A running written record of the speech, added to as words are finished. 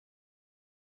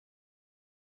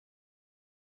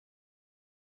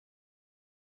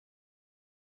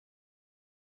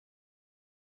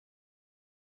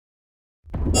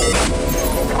It's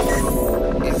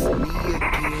me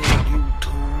again,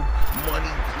 YouTube.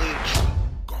 Money glitch.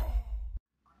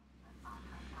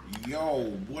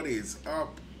 Yo, what is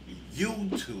up,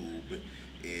 YouTube?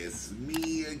 It's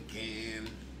me again,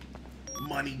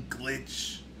 Money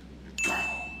Glitch.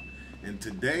 And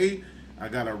today, I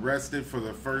got arrested for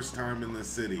the first time in the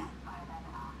city.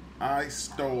 I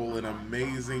stole an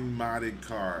amazing modded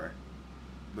car,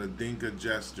 the Dinka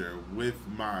Jester, with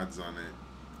mods on it,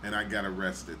 and I got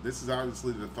arrested. This is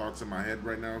obviously the thoughts in my head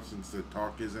right now since the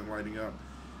talk isn't lighting up.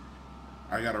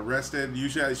 I got arrested.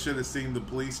 Usually I should have seen the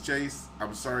police chase.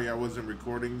 I'm sorry I wasn't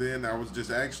recording then. I was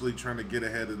just actually trying to get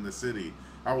ahead in the city.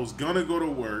 I was gonna go to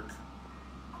work,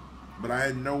 but I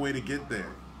had no way to get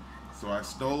there. So I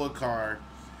stole a car,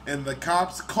 and the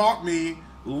cops caught me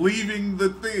leaving the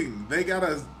thing. They got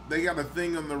a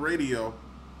thing on the radio.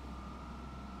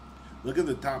 Look at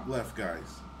the top left,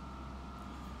 guys.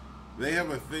 They have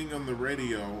a thing on the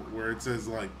radio where it says,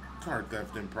 like, car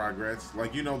theft in progress.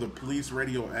 Like, you know, the police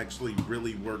radio actually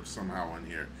really works somehow in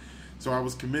here. So I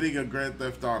was committing a Grand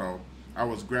Theft Auto. I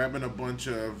was grabbing a bunch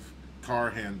of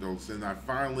car handles, and I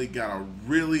finally got a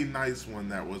really nice one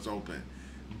that was open.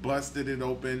 Busted it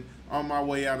open. On my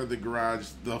way out of the garage,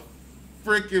 the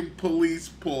freaking police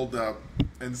pulled up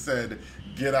and said,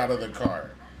 "Get out of the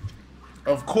car."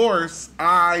 Of course,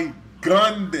 I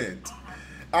gunned it.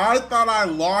 I thought I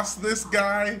lost this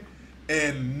guy,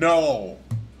 and no.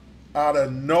 Out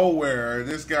of nowhere,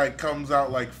 this guy comes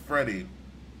out like Freddy.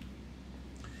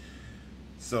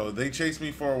 So they chased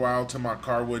me for a while till my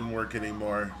car wouldn't work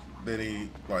anymore. Then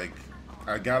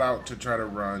I got out to try to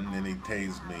run, and he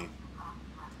tased me.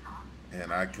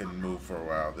 And I couldn't move for a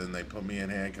while. Then they put me in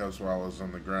handcuffs while I was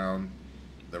on the ground.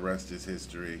 The rest is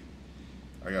history.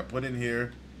 I got put in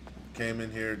here, came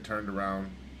in here, turned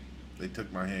around. They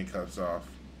took my handcuffs off.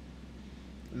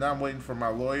 Now I'm waiting for my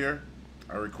lawyer.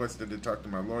 I requested to talk to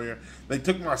my lawyer. They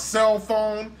took my cell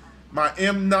phone, my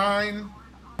M9.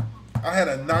 I had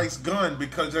a nice gun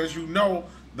because, as you know,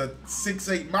 the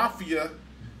 6'8 Mafia,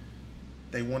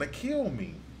 they want to kill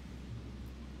me.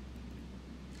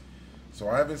 So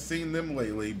I haven't seen them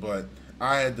lately, but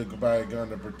I had to buy a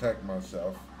gun to protect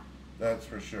myself. That's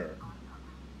for sure.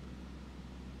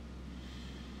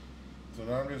 So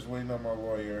now I'm just waiting on my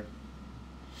lawyer.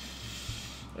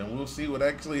 And we'll see what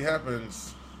actually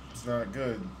happens. It's not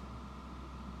good.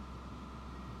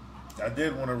 I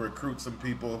did want to recruit some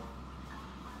people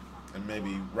and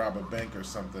maybe rob a bank or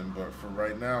something, but for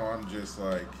right now, I'm just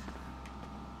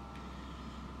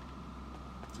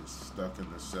stuck in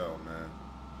the cell, man.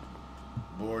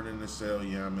 Bored in the cell.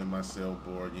 Yeah, I'm in my cell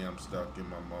bored. Yeah, I'm stuck in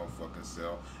my motherfucking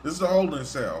cell. This is a holding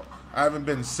cell. I haven't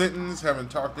been sentenced, haven't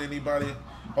talked to anybody.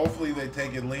 Hopefully they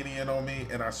take it lenient on me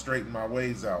and I straighten my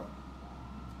ways out.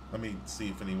 Let me see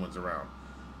if anyone's around.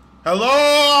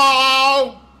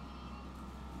 Hello?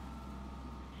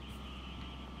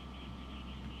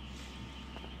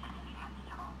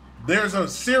 There's a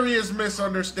serious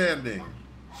misunderstanding.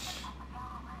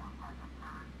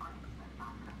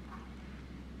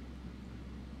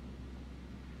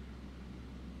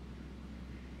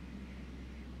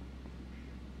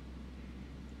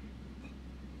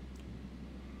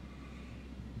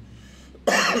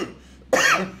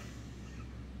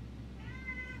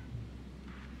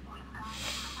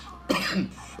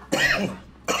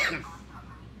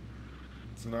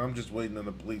 So now I'm just waiting on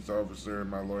the police officer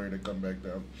and my lawyer to come back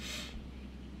down.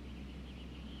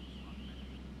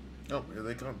 Oh, here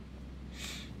they come.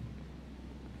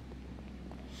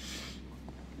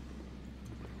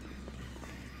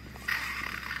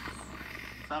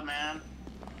 What's up, man?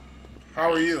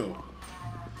 How are you?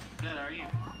 Good, how are you?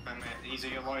 These are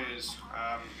your lawyers.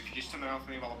 If you just turn around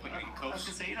for me while I put you in I was cuffs.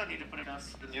 gonna say, you don't need to put it on.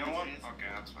 You know what? Okay,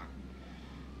 that's fine.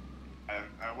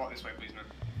 Walk this way, please, man.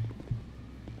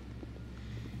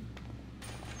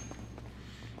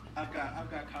 I've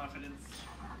got confidence.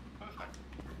 Perfect.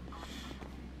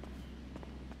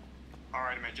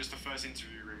 Alright, man, just the first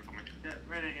interview room for me. Yeah,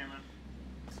 right in here, man.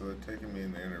 So they're taking me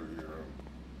in the interview room.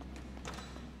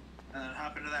 And then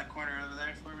hop into that corner over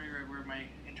there for me, right where my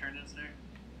intern is there.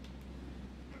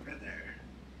 Right there.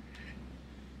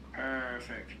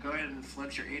 Perfect. Go ahead and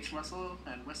flex your H muscle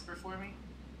and whisper for me.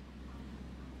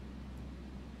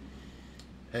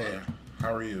 Hey,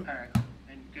 how are you? Alright.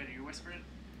 And good, are you whispering?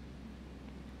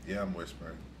 Yeah, I'm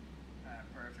whispering.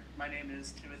 Perfect. My name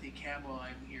is Timothy Campbell.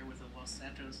 I'm here with the Los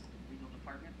Santos Legal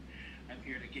Department. I'm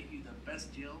here to get you the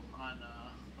best deal on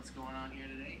what's going on here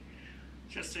today.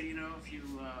 Just so you know, a few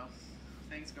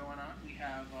things going on. We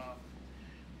have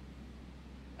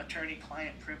a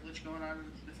attorney-client privilege going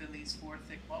on within these four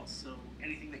thick walls. So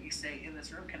anything that you say in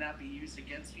this room cannot be used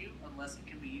against you unless it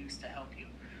can be used to help you.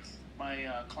 My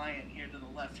client here to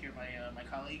the left here, my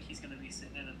colleague, he's going to be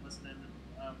sitting in and listening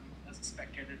as a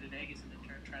spectator today. He's an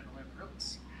intern trying to learn the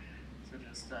ropes. So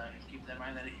just keep that in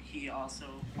mind that he also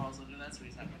falls under that, so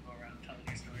he's not going to go around telling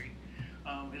your story.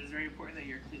 It is very important that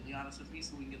you're completely honest with me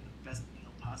so we can get the best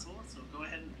deal possible. So go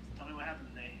ahead and tell me what happened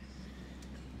today.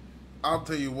 I'll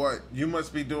tell you what, you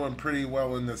must be doing pretty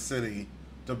well in the city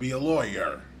to be a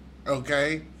lawyer,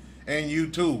 okay? And you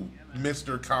too,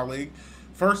 Mr. Colleague.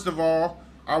 First of all,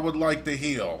 I would like to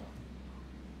heal.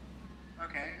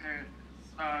 Okay.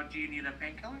 Do you need a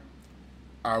painkiller?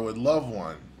 I would love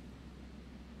one.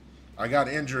 I got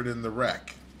injured in the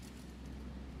wreck.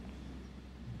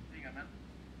 There you go, man.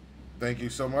 Thank you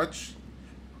so much.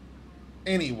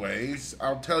 Anyways,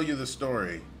 I'll tell you the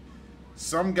story.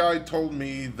 Some guy told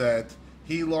me that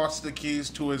he lost the keys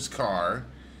to his car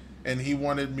and he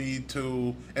wanted me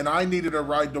to, and I needed a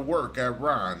ride to work at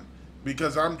Ron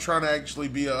because I'm trying to actually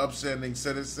be an upstanding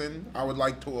citizen. I would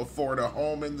like to afford a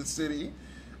home in the city.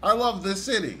 I love this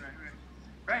city.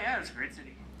 Right, yeah, it's a great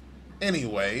city.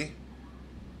 Anyway,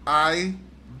 I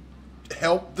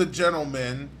helped the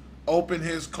gentleman open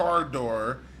his car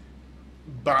door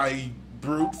by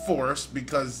brute force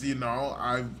because, you know,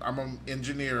 I'm an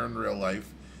engineer in real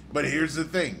life. But here's the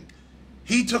thing.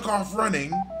 He took off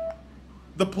running.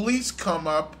 The police come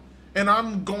up and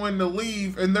I'm going to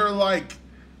leave and they're like,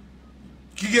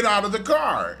 you get out of the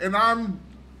car. And I'm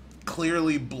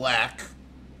clearly black.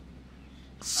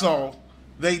 So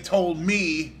they told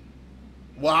me,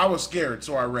 well, I was scared,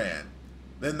 so I ran.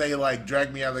 Then they like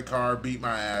dragged me out of the car, beat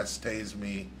my ass, tased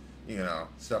me, you know,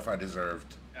 stuff I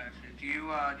deserved. Gotcha. Do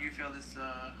you feel this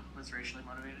was racially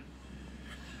motivated?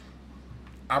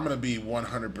 I'm gonna be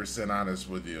 100% honest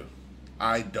with you.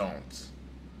 I don't.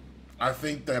 I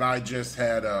think that I just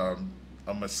had a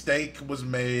mistake was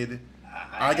made.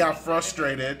 I got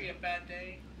frustrated. Be a bad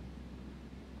day.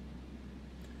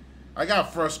 I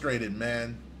got frustrated,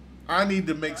 man. I need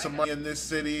to make some money in this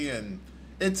city, and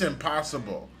it's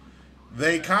impossible.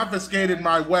 They confiscated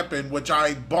my weapon, which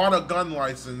I bought a gun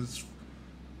license,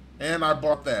 and I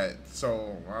bought that.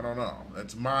 So, I don't know.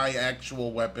 It's my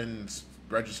actual weapon. It's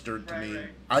registered to me. Right.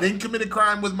 I didn't commit a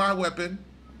crime with my weapon.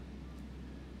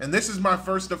 And this is my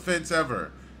first offense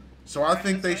ever. So I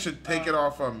think they should take it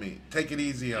off on me. Take it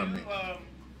easy on me.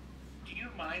 Do you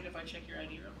mind if I check your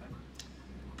ID real quick?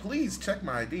 Please check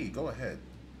my ID. Go ahead.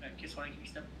 Just want to give you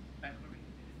step back over me.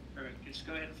 Perfect. Just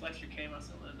go ahead and flex your K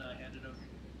muscle and hand it over.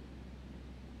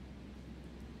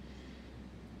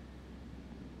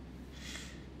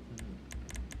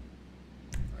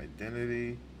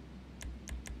 Identity.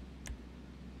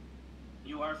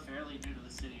 You are fairly new to the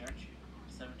city, aren't you?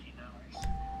 17 hours.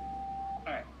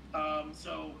 Alright,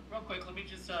 so real quick, let me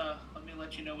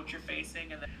let you know what you're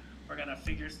facing, and then we're gonna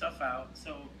figure stuff out.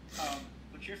 So,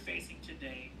 what you're facing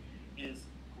today is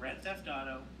Grand Theft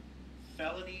Auto,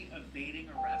 felony evading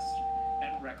arrest,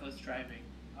 and reckless driving.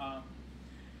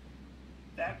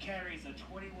 That carries a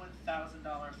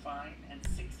 $21,000 fine and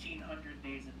 1,600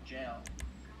 days in jail.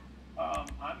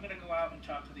 I'm going to go out and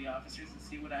talk to the officers and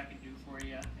see what I can do for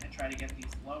you and try to get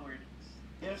these lowered.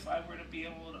 If I were to be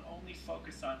able to only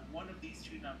focus on one of these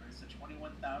two numbers, the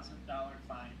 $21,000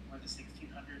 fine or the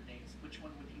 1,600 days, which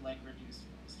one would you like reduced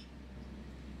most?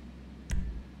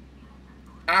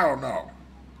 I don't know.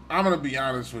 I'm going to be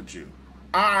honest with you.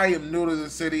 I am new to the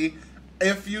city.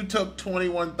 If you took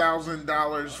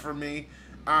 $21,000 from me,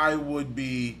 I would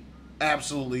be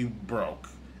absolutely broke.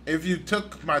 If you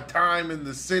took my time in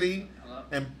the city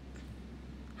and...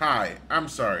 Hi, I'm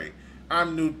sorry.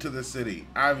 I'm new to the city,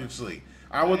 obviously.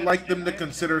 I would like them to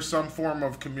consider some form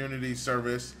of community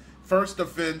service. First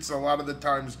offense, a lot of the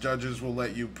times judges will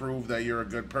let you prove that you're a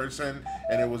good person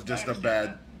and it was just a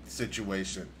bad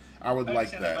situation. I would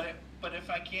like that. But if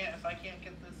I can't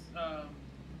get this down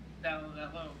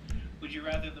that low, would you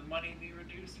rather the money be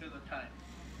reduced or the time?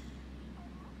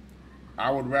 I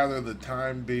would rather the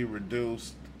time be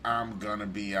reduced. I'm gonna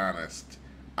be honest.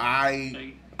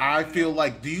 I feel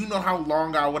like, do you know how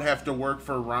long I would have to work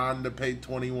for Ron to pay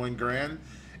 21 grand?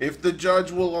 If the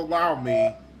judge will allow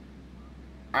me,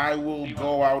 I will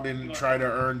go out and try to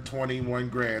earn 21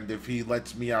 grand if he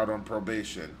lets me out on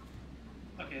probation.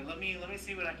 Okay, let me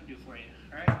see what I can do for you.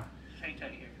 All right, hang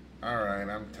tight here. All right,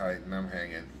 I'm tight and I'm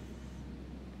hanging.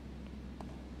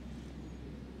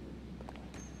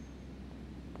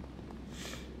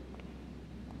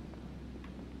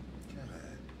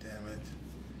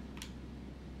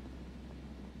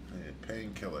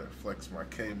 Painkiller, flex my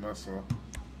K muscle.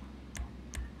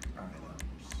 Items.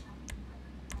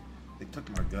 The took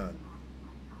my gun.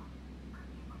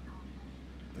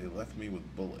 They left me with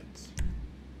bullets.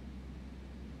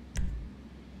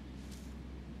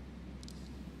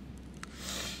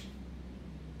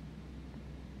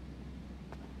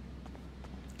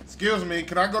 Excuse me,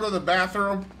 can I go to the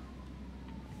bathroom?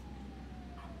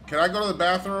 Can I go to the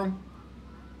bathroom?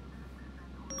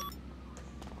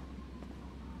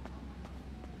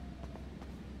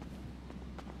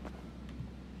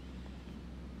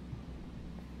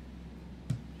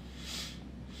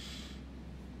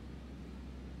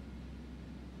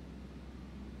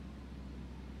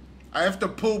 I have to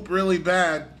poop really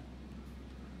bad.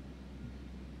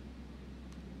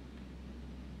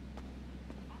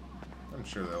 I'm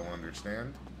sure they'll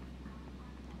understand.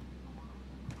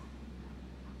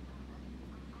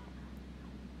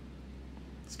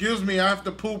 Excuse me, I have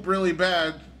to poop really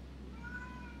bad.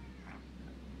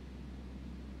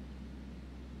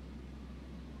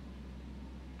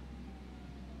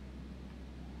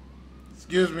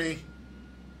 Excuse me.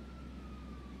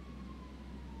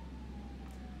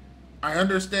 I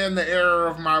understand the error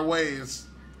of my ways.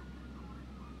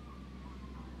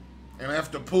 And I have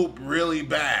to poop really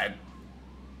bad.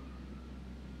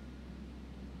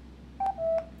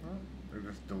 They're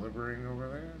just deliberating over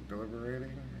there.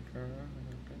 Deliberating. Okay.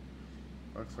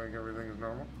 Looks like everything is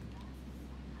normal.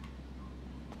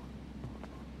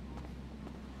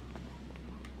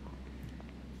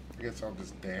 I guess I'll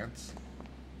just dance.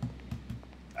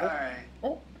 Alright.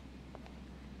 Oh.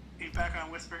 You back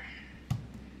on Whisper?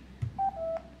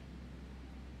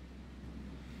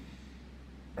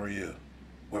 Or you?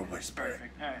 We're whispering.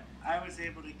 Perfect. Alright. I was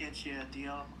able to get you a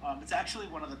deal. It's actually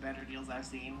one of the better deals I've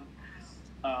seen.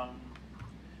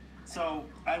 So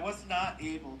I was not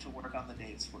able to work on the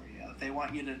dates for you. They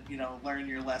want you to, learn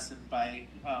your lesson by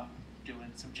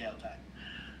doing some jail time.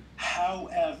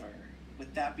 However,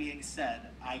 with that being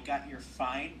said, I got your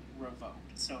fine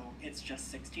revoked. So it's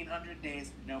just 1,600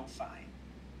 days, no fine.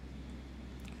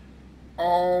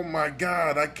 Oh my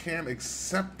God, I can't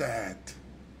accept that.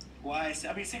 Why? I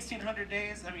mean, 1,600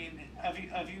 days. I mean, have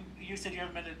you? You said you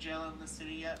haven't been to jail in the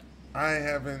city yet. I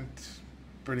haven't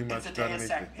pretty much done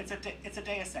anything. It's a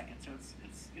day a second, so it's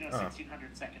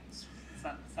 1,600 seconds. It's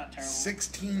not terrible.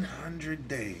 1,600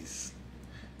 days.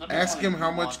 Ask him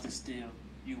how much. This deal.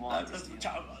 You want this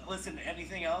deal. Listen,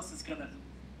 anything else is gonna.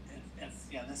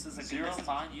 This is a Zero good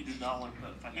fine. You do not want to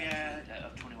put financial Yeah. debt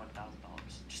of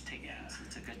 $21,000. Just take it.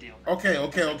 It's a good deal. Okay.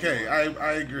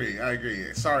 I agree.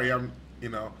 Sorry,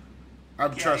 I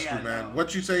trust you, man. No.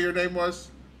 What you say your name was?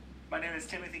 My name is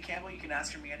Timothy Campbell. You can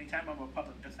ask for me anytime. I'm a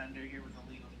public defender here with the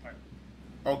legal department.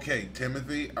 Okay,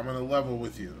 Timothy, I'm going to level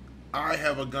with you. I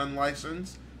have a gun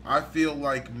license. I feel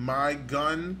like my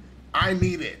gun, I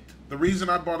need it. The reason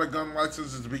I bought a gun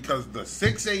license is because the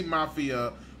 6'8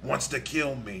 Mafia wants to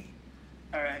kill me.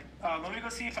 All right. Let me go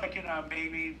see if I can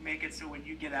maybe make it so when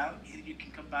you get out, you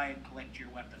can come by and collect your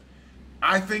weapon.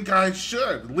 I think I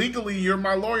should. Legally, you're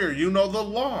my lawyer. You know the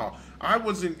law. I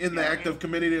was in the act of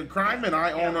committing a crime, and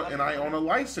I own a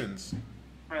license.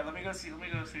 All right. Let me go see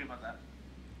about that.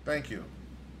 Thank you.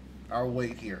 I'll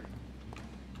wait here.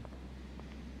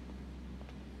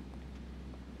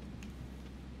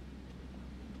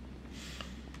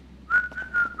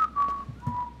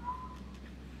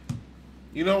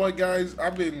 You know what, guys?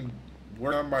 I've been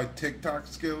working on my TikTok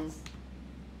skills.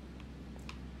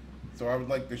 So I would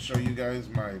like to show you guys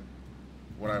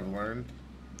what I've learned.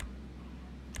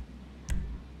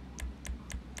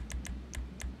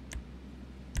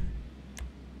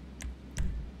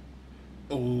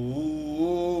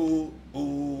 Ooh, ooh,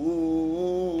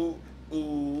 ooh,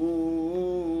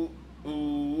 ooh,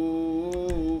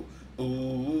 ooh, ooh,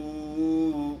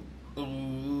 ooh,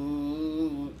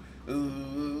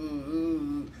 ooh.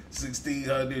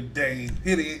 1,600 days,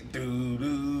 hit it, do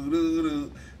do do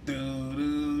do do do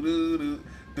do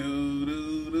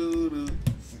do do do.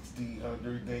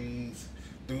 1,600 days,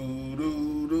 do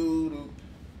do do do.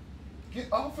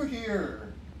 Get off of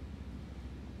here.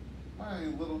 My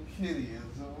little kitty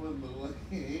is a little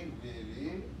hey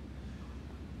baby.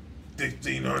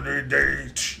 1,600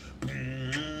 days.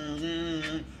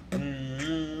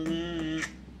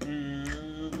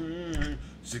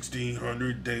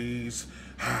 1,600 days.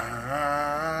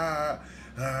 Ah,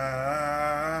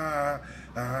 ah,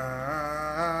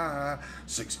 ah.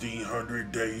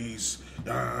 1,600 days.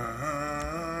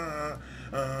 Ah,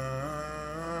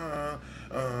 ah,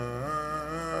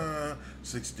 ah.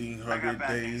 1,600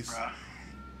 days. News, bro.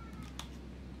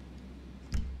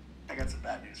 I got some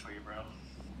bad news for you, bro.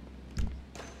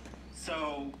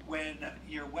 So when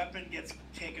your weapon gets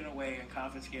taken away and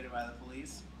confiscated by the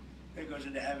police, it goes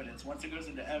into evidence. Once it goes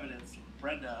into evidence,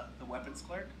 Brenda, the weapons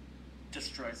clerk,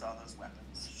 destroys all those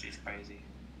weapons. She's crazy.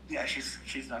 Yeah,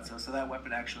 she's nuts. So that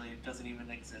weapon actually doesn't even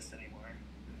exist anymore.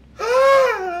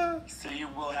 So you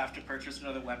will have to purchase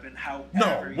another weapon.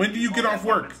 No, when do you get off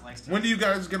work? When do you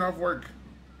guys get off work?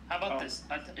 How about this?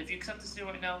 If you accept this deal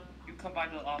right now, you come by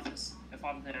to the office. If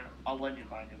I'm there, I'll lend you to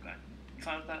buy a new gun. You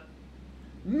fine with that?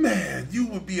 Man, you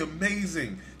would be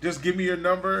amazing. Just give me your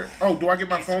number. Oh, do I get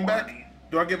my phone back?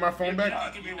 Do I get my phone back?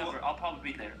 I'll give you your number. I'll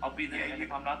probably be there. I'll be there. And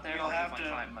if I'm not there, you'll I'll have give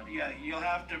my client money. Yeah, you'll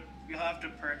have to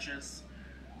purchase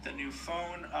the new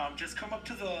phone. Just come up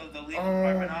to the legal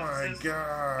department offices. Oh my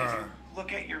god! If you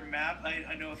look at your map,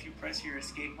 I know if you press your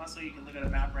escape muscle, you can look at a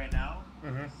map right now.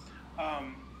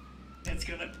 Mm-hmm. It's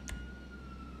gonna.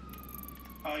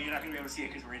 Oh, you're not gonna be able to see it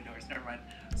because we're indoors. Never mind.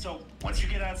 So once you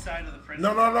get outside of the prison.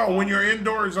 No. When you're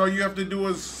indoors, all you have to do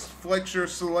is flex your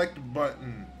select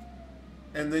button,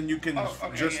 and then you can the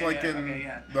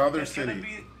other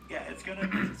city.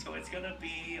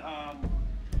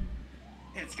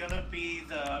 It's gonna be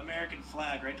the American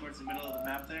flag right towards the middle of the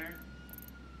map there.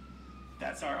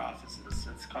 That's our offices.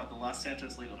 It's called the Los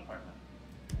Santos Legal Department.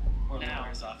 Or the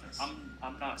lawyer's office.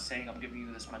 I'm not saying I'm giving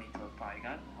you this money to buy a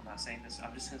gun. I'm not saying this.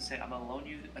 I'm just gonna say I'm gonna loan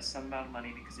you some amount of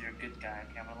money because you're a good guy.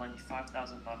 Okay, I'm gonna lend you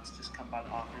 $5,000. Just come by the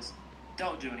office.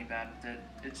 Don't do any bad with it.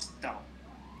 Just don't.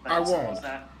 But I won't.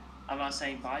 I'm not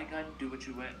saying buy a gun. Do what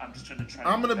you want. I'm just trying to try.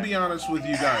 I'm gonna be honest with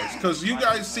you guys, because you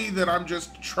guys see that I'm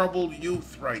just troubled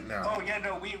youth right now. Oh yeah,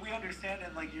 no, we understand,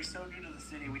 and like you're so new to the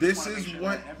city.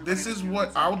 This is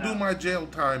what I'll do my jail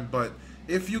time, but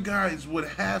if you guys would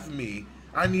have me,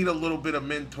 I need a little bit of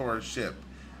mentorship.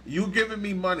 You giving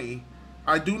me money,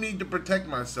 I do need to protect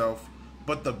myself,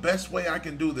 but the best way I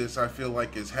can do this, I feel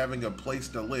like, is having a place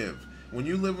to live. When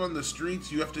you live on the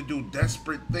streets, you have to do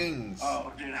desperate things.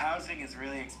 Oh, dude, housing is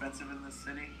really expensive in this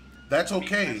city. That's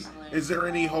okay. Is there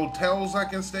any hotels I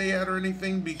can stay at or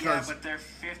anything? Because yeah, but they're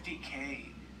 $50K.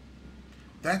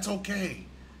 That's okay.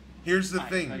 Here's the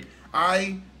thing.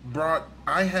 I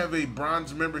have a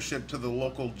bronze membership to the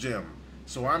local gym,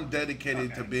 so I'm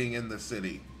dedicated to being in the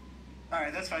city. All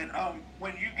right, that's fine.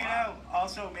 When you get out,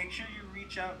 also make sure you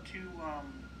reach out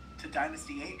to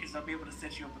Dynasty 8 because they'll be able to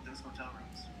set you up with those hotel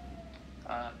rooms.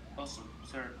 Also,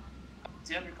 sir, do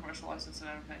you have your commercial license and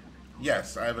everything?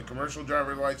 Yes, I have a commercial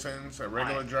driver's license, a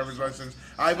regular driver's license.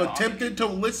 I've attempted to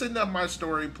listen to my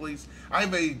story, please.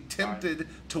 I've attempted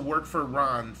to work for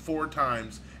Ron 4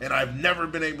 times, and I've never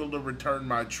been able to return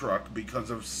my truck because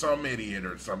of some idiot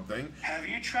or something. Have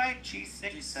you tried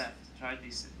G6? G7. Try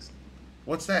G6.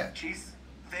 What's that?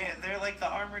 They're like the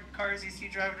armored cars you see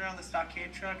driving around the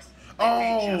stockade trucks.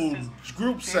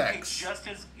 Group sex.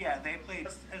 They play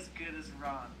just as good as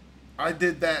Ron. I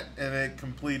did that and it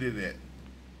completed it.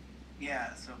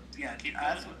 Yeah, so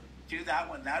do that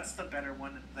one. That's the better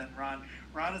one than Ron.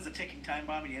 Ron is a ticking time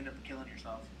bomb and you end up killing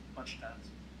yourself a bunch of times.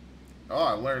 Oh,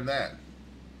 I learned that.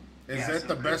 Is that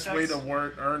the best way to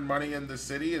earn money in the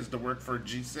city is to work for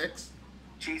G6?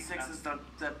 G6 is the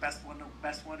best one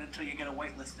until you get a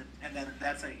whitelisted, and then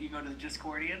you go to the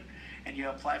Discordian and you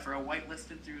apply for a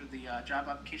whitelisted through the job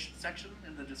application section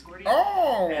in the Discordian.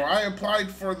 Oh, I applied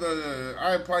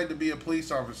to be a police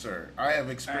officer. I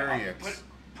have experience.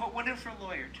 Put one in for a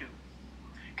lawyer too,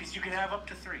 because you can have up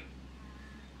to 3.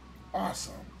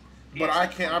 Awesome, but I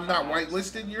can't. I'm not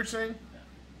whitelisted. You're saying?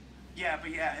 Yeah,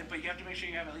 but you have to make sure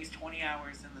you have at least 20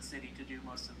 hours in the city to do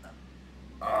most of them.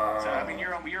 So I mean,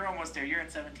 you're almost there. You're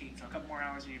at 17, so a couple more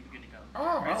hours and you'll be good to go.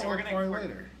 I'll apply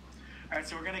later. All right,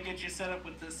 so we're gonna get you set up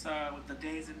with this, with the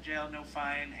days in jail, no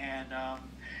fine, and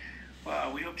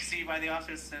we hope to see you by the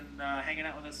office and hanging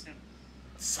out with us soon.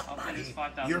 Somebody,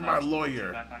 you're my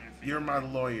lawyer. You're my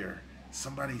lawyer.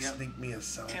 Somebody sneak me a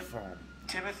cell phone.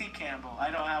 Timothy Campbell. I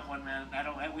don't have one, man.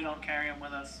 We don't carry them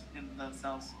with us in the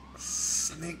cells.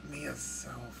 Sneak me a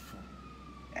cell phone.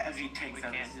 As he takes We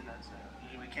that. can't do that, sir.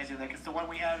 We can't do that because the one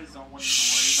we have is the one the lawyer's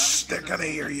Shh, office they're gonna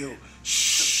hear you.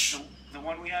 Shh. The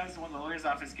one we have is the one the lawyer's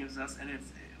office gives us, and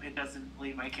it doesn't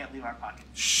leave. I can't leave our pocket.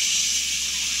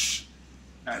 Shh.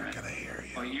 All They're right, gonna hear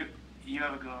you. Well, you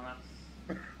have a good one, man.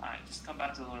 Alright, just come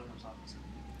back to the lawyer's office.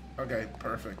 Okay,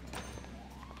 perfect.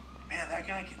 Man, that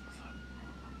guy can.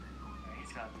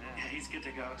 He's got that. Yeah, he's good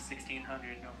to go.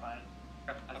 1,600, no fine.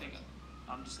 I think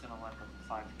I'm just gonna lend him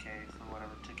 $5K for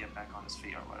whatever to get back on his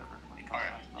feet or whatever when he comes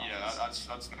Alright, back. yeah, that's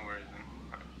no worries then.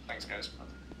 Right, thanks, guys.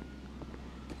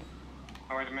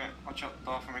 Oh, wait a minute. Watch out the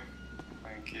door for me.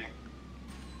 Thank you.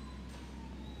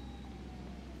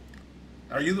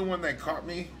 Are you the one that caught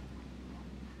me?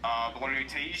 The one who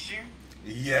tased you?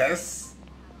 Yes.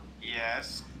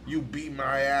 Yes. You beat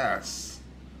my ass.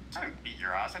 I didn't beat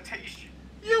your ass, I tased you.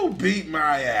 You beat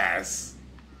my ass.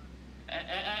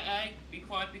 Hey, be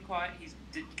quiet, be quiet. He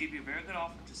did give you a very good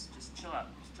offer. Just chill out.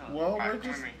 Just chill out. Well, Alright, we're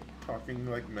come just with me. talking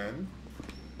like men.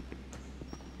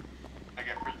 I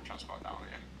get free transport down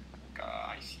here.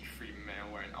 I see free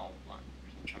mail wearing all like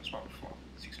free transport for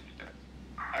 600 dead.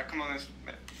 Alright, come on, let's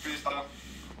please start.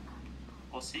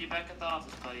 We'll see you back at the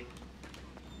office, buddy.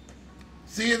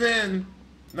 See you then.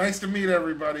 Nice to meet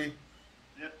everybody.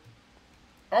 Yep.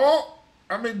 Oh,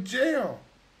 I'm in jail.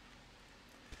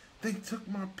 They took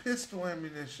my pistol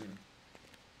ammunition.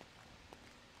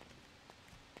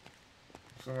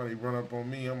 Somebody run up on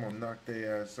me, I'm gonna knock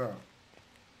their ass out.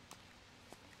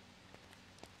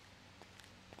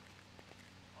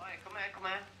 Alright, come on, come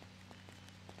on.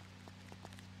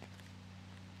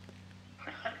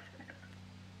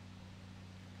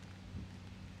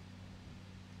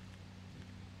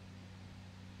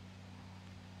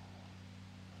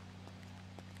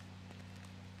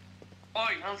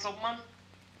 Oi, handsome man.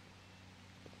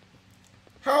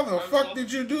 How the Hands fuck up.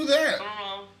 did you do that? Turn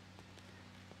around.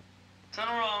 Turn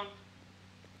around.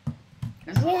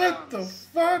 What the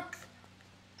fuck?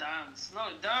 Dance. No,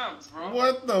 dance, bro.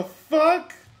 What the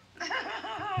fuck? Come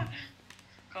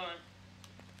on.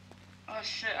 Oh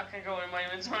shit, I can go in my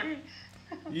inventory.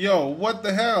 Yo, what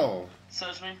the hell?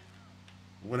 Search me.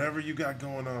 Whatever you got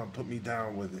going on, put me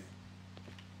down with it.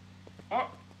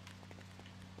 What?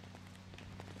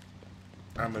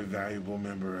 I'm a valuable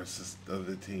member of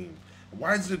the team.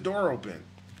 Why is the door open?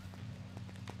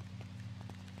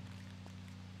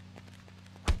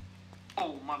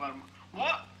 Oh, my bad.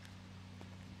 What?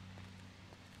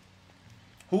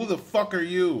 Who the fuck are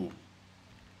you?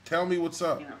 Tell me what's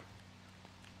up.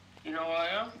 You know who I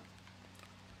am?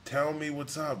 Tell me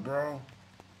what's up, bro.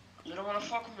 You don't wanna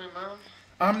fuck with me, man.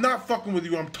 I'm not fucking with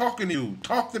you. I'm talking to you.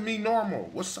 Talk to me normal.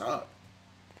 What's up?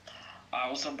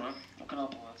 What's up, bro? What can I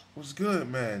help you with? What's good,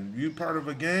 man? You part of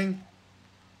a gang?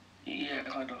 Yeah,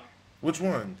 kinda. Which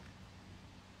one?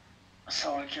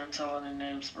 Sorry, I can't tell any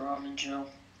names, bro. I'm in jail.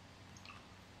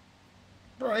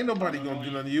 Bro, ain't nobody gonna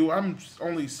do nothing to you. I'm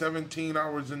only 17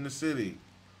 hours in the city.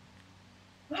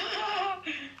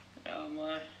 Oh,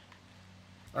 my.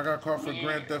 I got caught for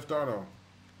Grand Theft Auto.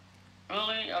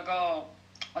 Really? I got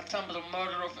attempted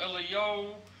murder of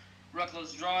Leo,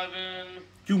 reckless driving.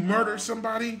 You murdered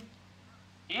somebody?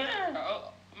 Yeah,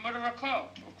 murder a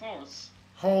cop, of course.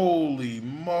 Holy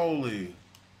moly.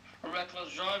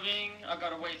 Reckless driving. I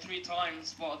got away 3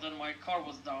 times, but then my car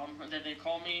was down, and then they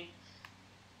called me.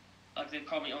 Like, they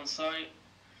called me on site.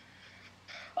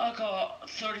 I got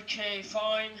 30K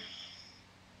fine.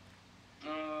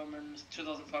 And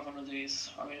 2,500 days.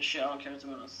 I mean, shit, I don't care, to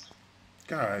be honest.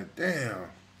 God damn.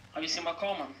 Have you seen my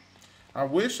car, man? I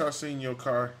wish I seen your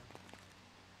car.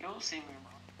 You'll see me, man.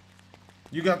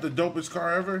 You got the dopest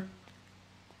car ever?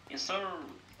 Yes, sir.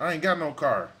 I ain't got no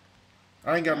car.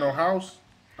 I ain't got no house.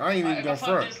 I ain't even I gonna got 5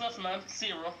 front. days left, man.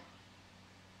 0.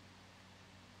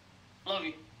 Love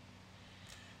you.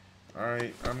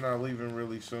 Alright, I'm not leaving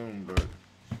really soon, but...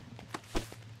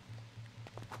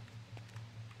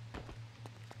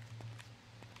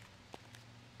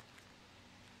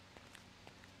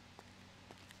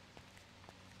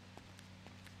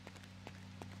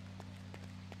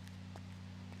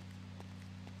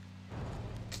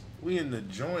 We in the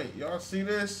joint. Y'all see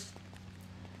this?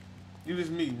 You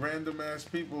just meet random ass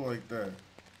people like that.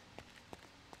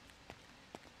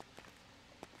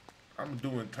 I'm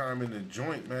doing time in the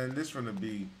joint, man. This gonna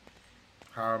be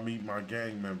how I meet my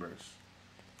gang members.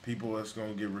 People that's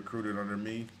gonna get recruited under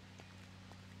me,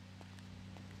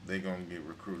 they gonna get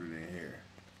recruited in here.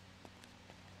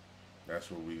 That's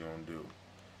what we gonna do.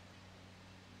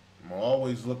 I'm gonna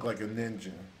always look like a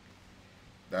ninja.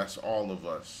 That's all of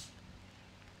us.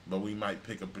 But we might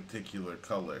pick a particular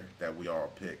color that we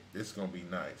all pick. It's gonna be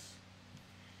nice.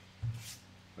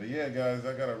 But yeah, guys,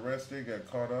 I got arrested,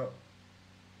 got caught up.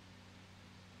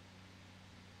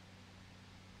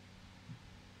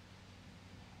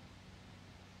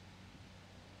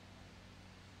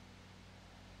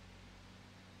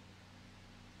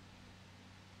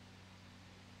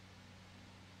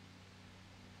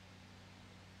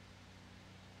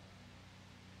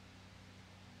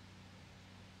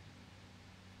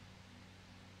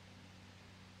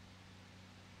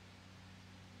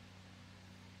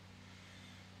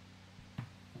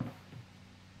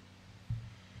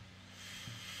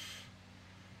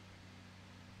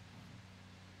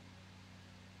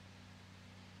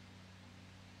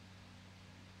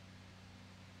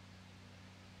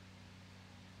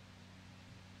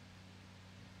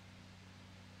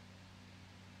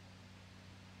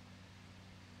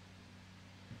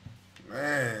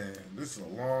 Man, this is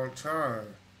a long time.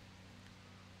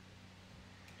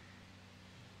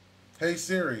 Hey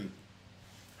Siri,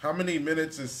 How many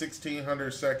minutes is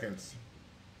 1600 seconds?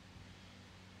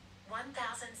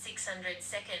 1,600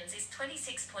 seconds is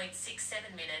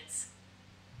 26.67 minutes.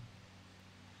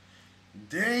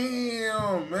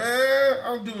 Damn, man.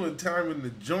 I'm doing time in the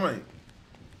joint.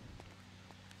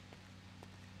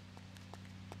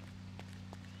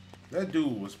 That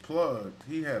dude was plugged.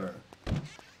 He had a...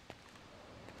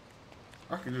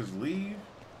 I could just leave.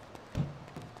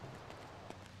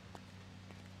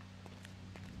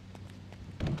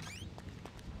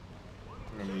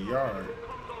 In the yard.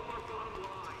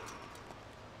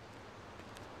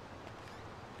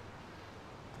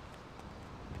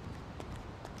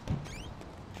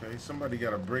 Okay, somebody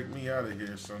gotta break me out of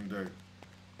here someday.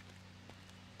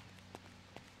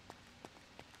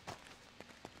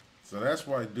 So that's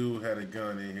why dude had a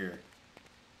gun in here.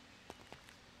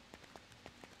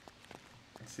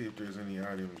 Let's see if there's any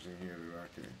items in here that I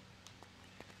can...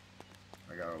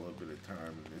 I got a little bit of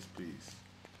time in this piece.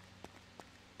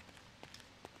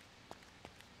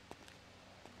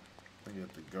 I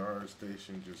got the guard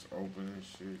station just open and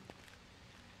shit.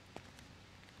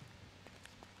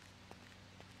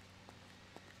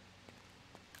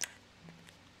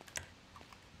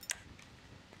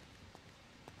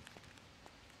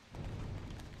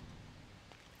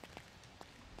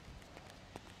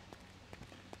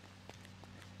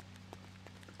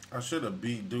 I should have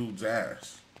beat dude's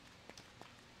ass.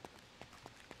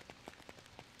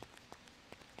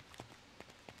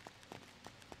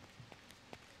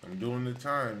 I'm doing the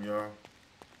time, y'all.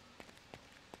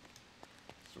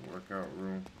 It's a workout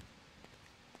room.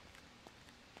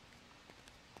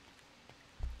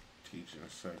 Teaching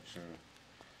section.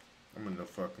 I'm in the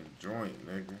fucking joint,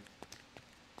 nigga.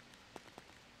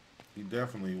 He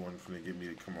definitely wasn't finna get me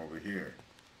to come over here.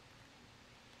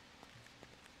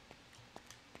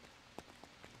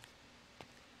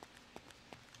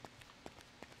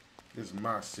 This is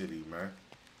my city, man.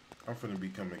 I'm finna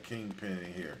become a kingpin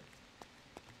in here.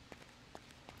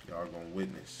 Y'all gonna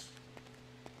witness.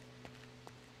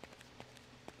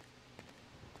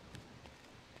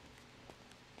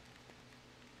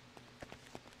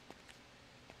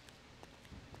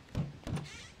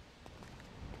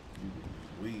 You can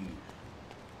just leave.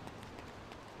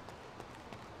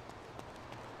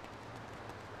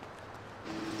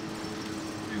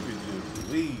 You can just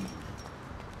leave.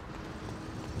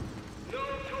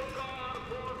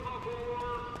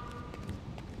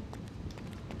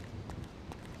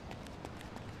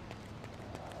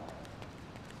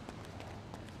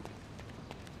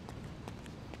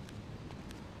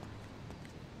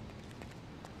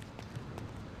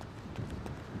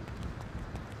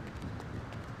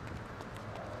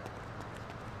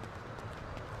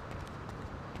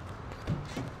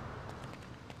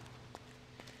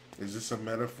 Is this a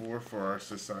metaphor for our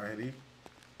society?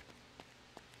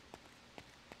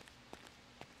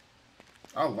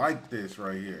 I like this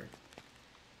right here.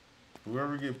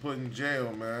 Whoever get put in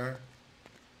jail, man.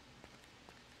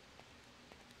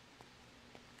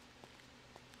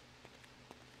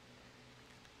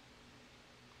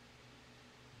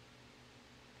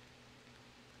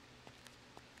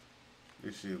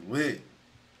 This shit lit.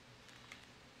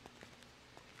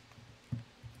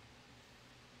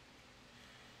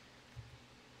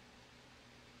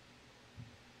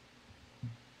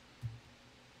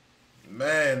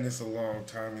 Man, it's a long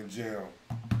time in jail.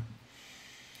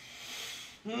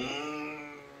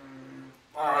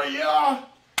 Alright, y'all.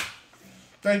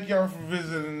 Thank y'all for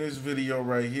visiting this video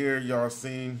right here. Y'all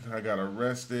seen I got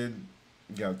arrested,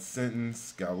 got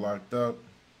sentenced, got locked up.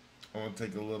 I want to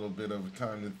take a little bit of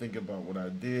time to think about what I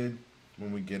did.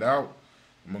 When we get out,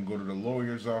 I'm going to go to the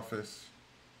lawyer's office,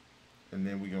 and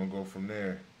then we're going to go from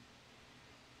there.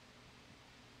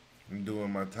 I'm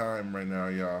doing my time right now,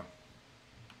 y'all.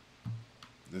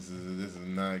 This is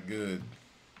not good.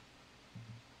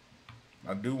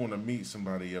 I do want to meet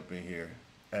somebody up in here,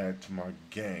 add to my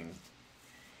gang,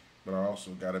 but I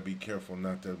also got to be careful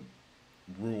not to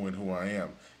ruin who I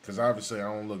am, because obviously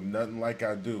I don't look nothing like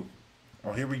I do.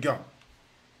 Oh, here we go.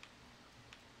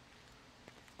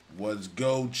 What's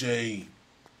go, Jay?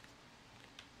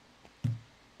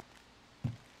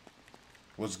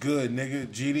 What's good, nigga?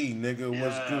 GD, nigga, Yeah,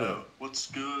 what's good?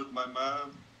 What's good, my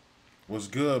man? What's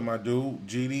good, my dude?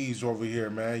 GD's over here,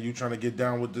 man. You trying to get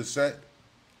down with the set?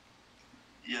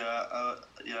 Yeah,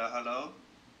 hello?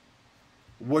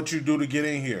 What you do to get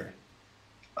in here?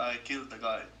 I killed the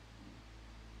guy.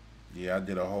 Yeah, I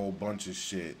did a whole bunch of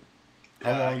shit.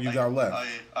 Yeah, How long you got left?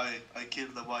 I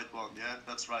killed the white one, yeah?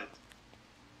 That's right.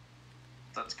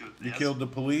 That's good. You yes? killed the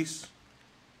police?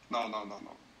 No.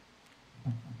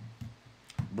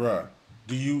 Bruh,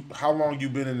 how long you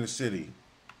been in the city?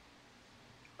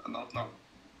 Not long.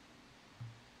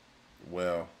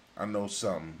 Well, I know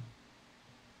something.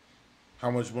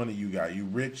 How much money you got? You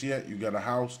rich yet? You got a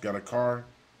house? Got a car?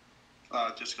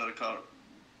 Just got a car.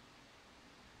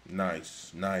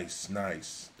 Nice, nice,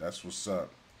 nice. That's what's up.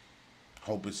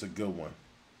 Hope it's a good one.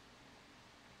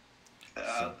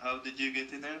 How did you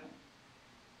get in there?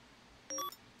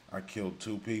 I killed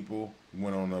 2 people,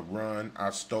 went on a run.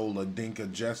 I stole a Dinka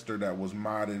Jester that was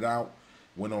modded out,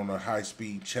 went on a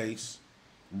high-speed chase,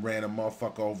 ran a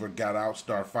motherfucker over, got out,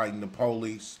 started fighting the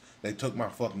police. They took my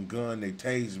fucking gun, they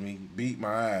tased me, beat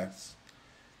my ass,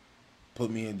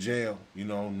 put me in jail, you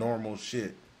know, normal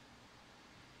shit.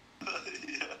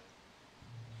 Yeah.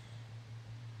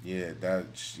 Yeah,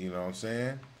 that's, you know what I'm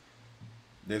saying?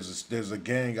 There's a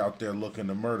gang out there looking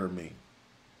to murder me.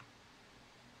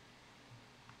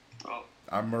 Oh.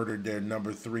 I murdered their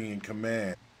number 3 in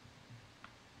command.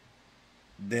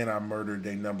 Then I murdered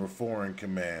their number 4 in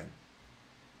command.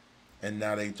 And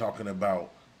now they talking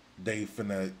about they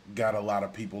finna got a lot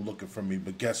of people looking for me.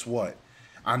 But guess what?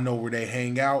 I know where they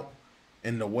hang out.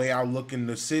 And the way I look in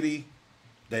the city,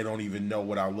 they don't even know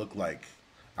what I look like.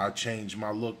 I changed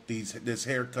my look. This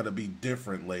haircut will be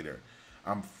different later.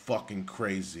 I'm fucking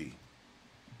crazy.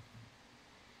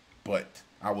 But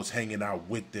I was hanging out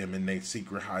with them in their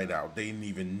secret hideout. They didn't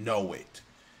even know it.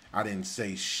 I didn't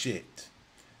say shit.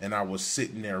 And I was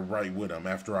sitting there right with them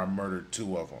after I murdered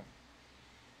 2 of them.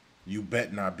 You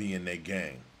bet not be in their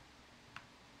gang.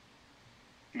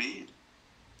 Me?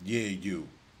 Yeah, you.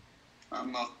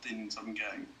 I'm not in some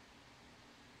gang.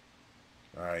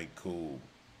 Alright, cool.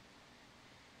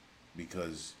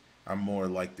 Because I'm more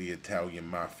like the Italian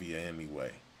mafia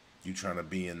anyway. You trying to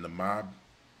be in the mob?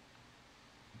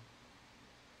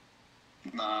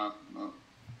 Nah, no.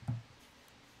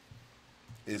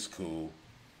 It's cool.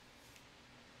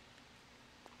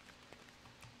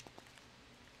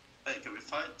 Hey, can we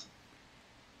fight?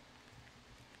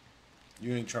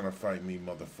 You ain't trying to fight me,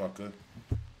 motherfucker.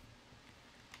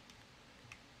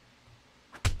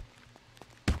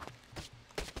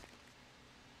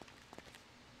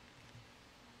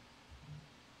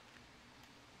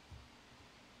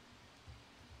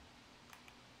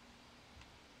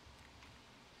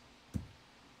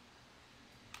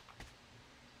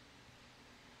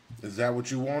 Is that what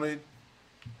you wanted?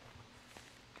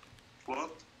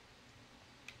 What?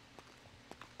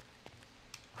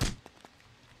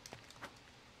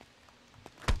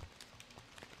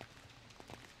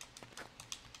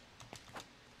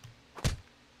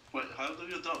 Wait, how do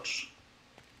you dodge?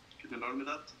 Can you learn me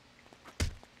that?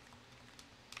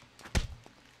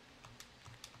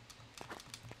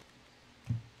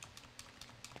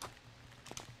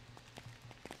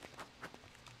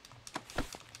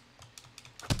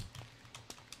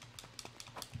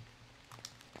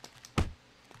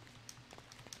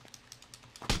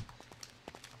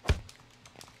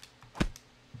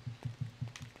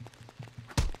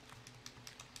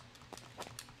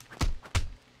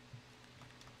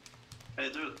 Hey,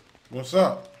 dude. What's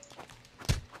up?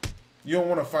 You don't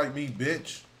want to fight me,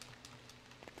 bitch.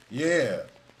 Yeah.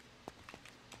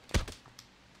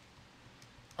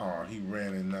 Oh, he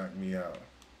ran and knocked me out.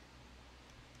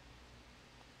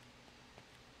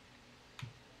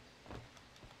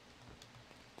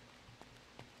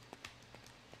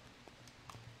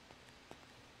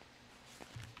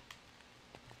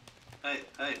 Hey.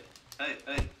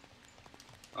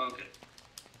 Okay.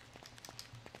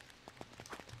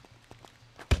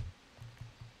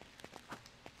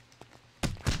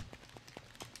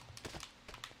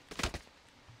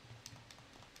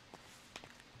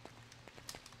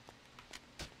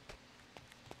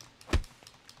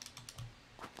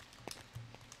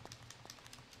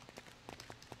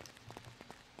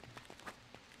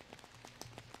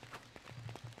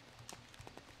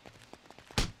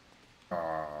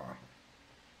 Ah,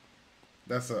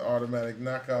 that's an automatic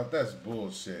knockout. That's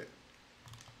bullshit.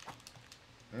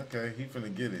 Okay, he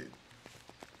finna get it.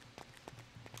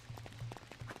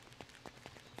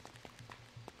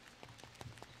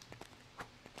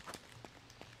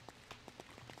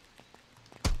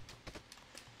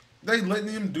 They letting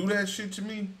him do that shit to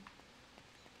me?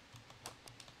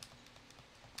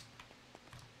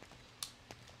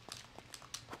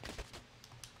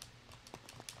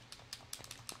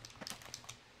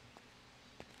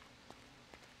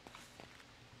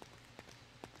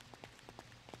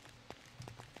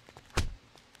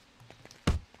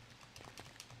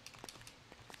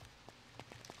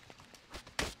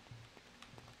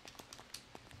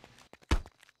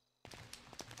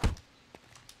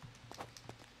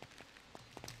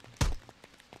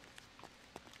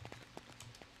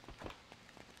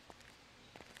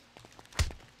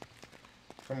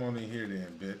 Come on in here then,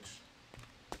 bitch.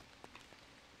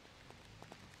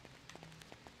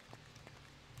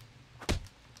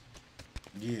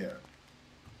 Yeah.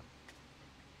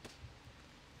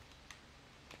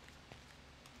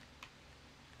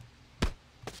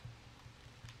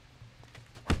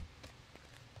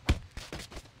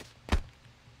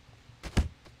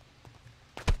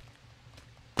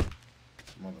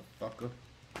 Motherfucker.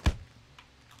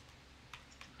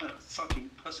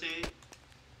 Fucking pussy.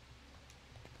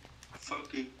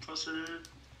 Fucking pussy.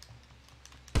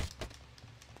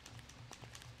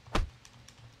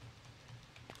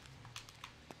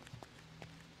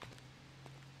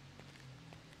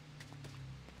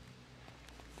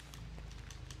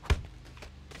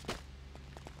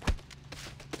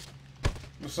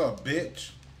 What's up, bitch?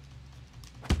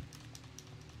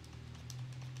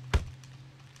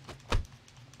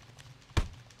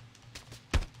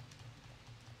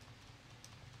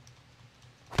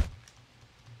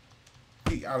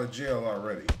 He out of jail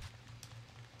already.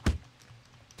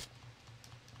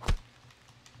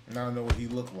 Now I know what he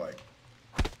looked like.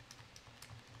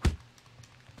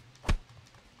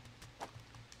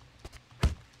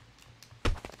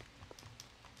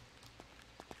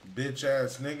 Bitch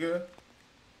ass nigga.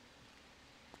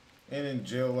 Ain't in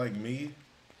jail like me.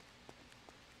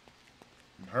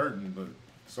 I'm hurting, but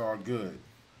it's all good.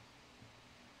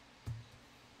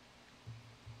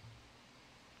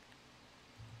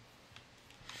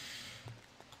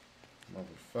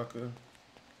 Motherfucker.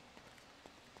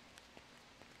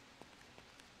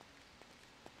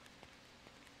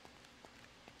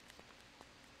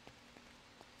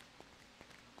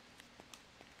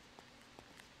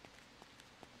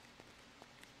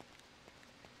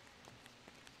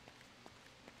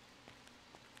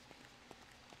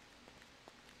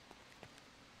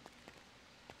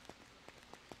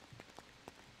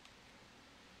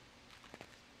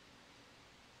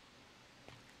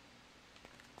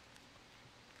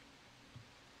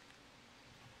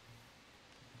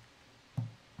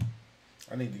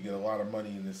 I need to get a lot of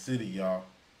money in the city, y'all.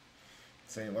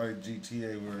 This ain't like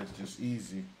GTA where it's just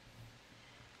easy.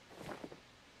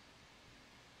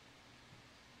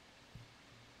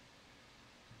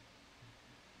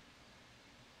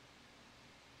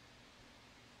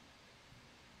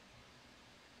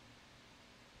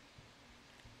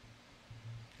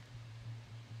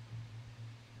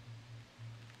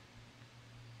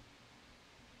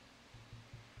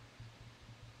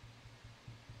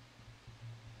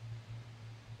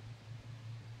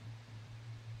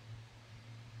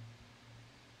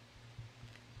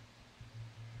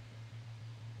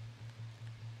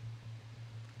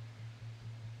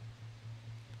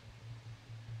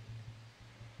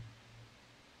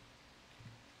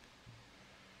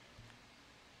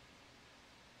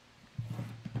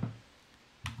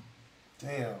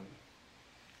 Damn.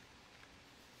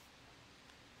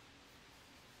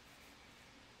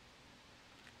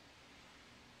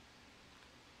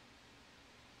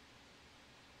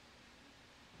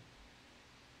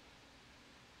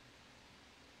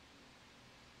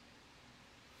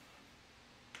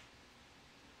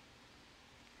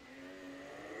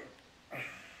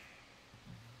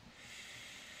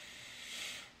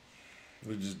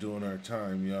 We're just doing our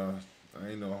time, y'all. I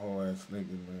ain't no whole ass nigga,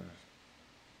 man.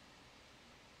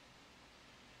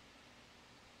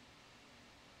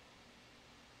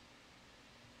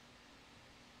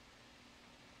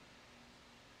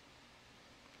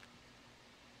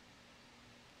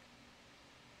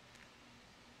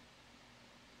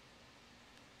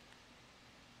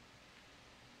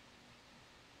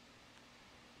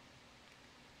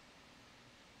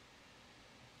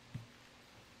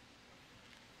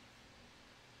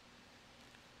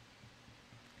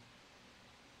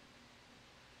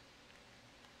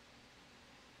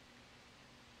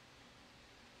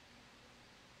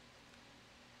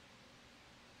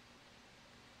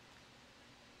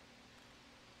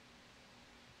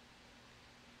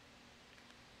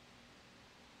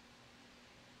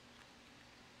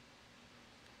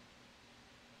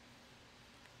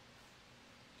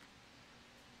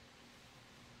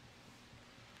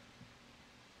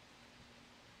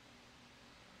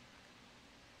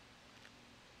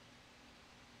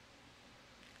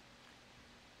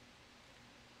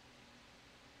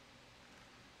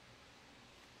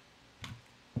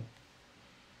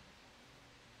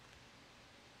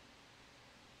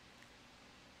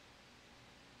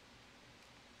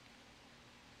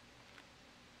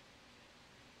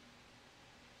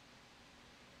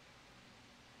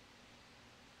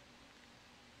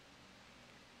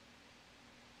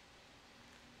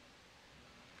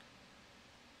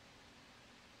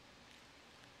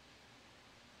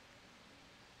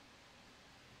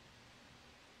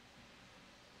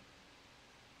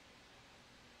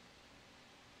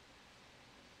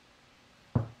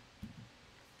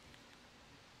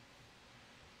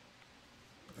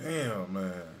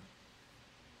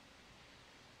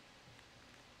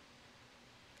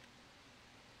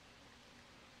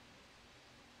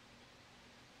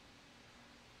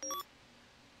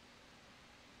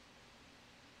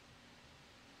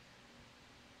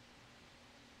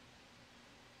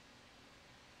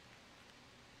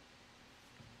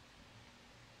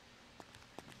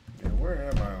 Where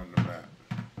am I on the map?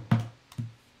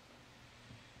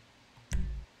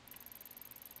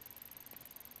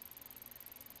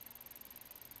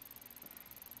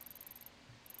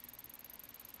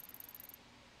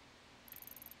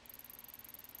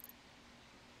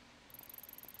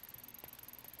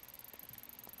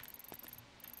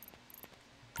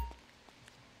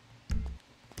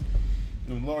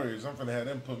 Them lawyers, I'm finna have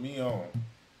them put me on.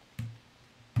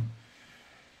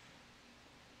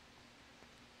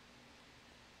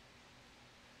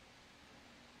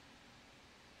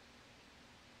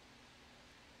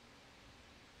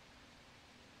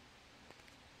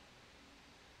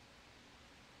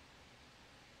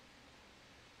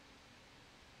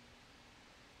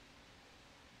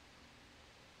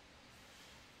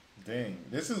 Dang,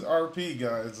 this is RP,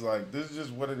 guys. Like, this is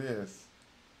just what it is.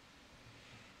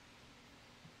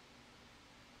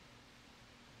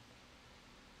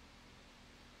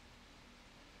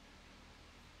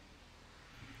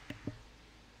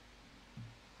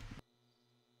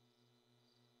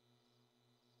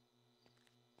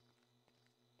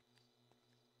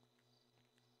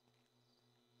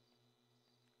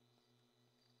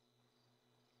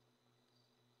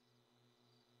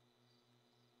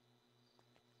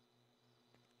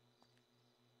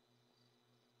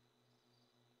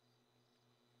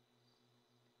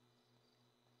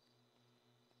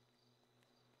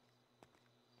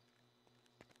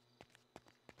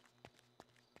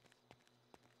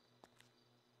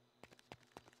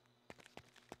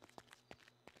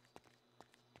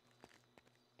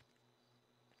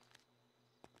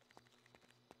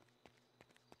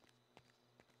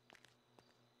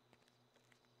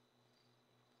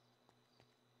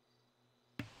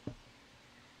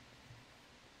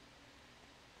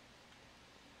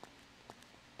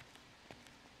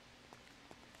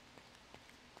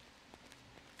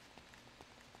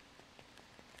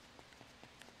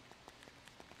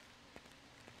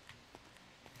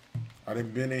 I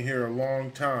done been in here a long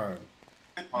time.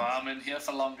 Well, I'm in here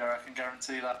for longer, I can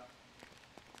guarantee that.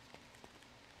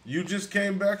 You just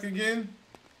came back again?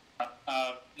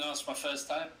 No, it's my first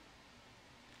time.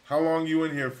 How long you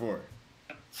in here for?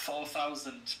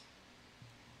 4,000.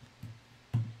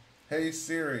 Hey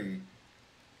Siri,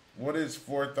 what is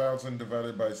 4,000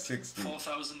 divided by 60?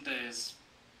 4,000 days.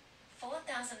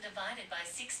 4,000 divided by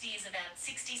 60 is about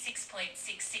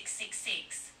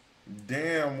 66.6666.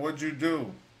 Damn, what'd you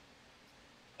do?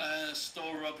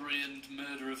 Store robbery and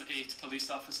murder of 8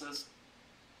 police officers.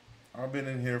 I've been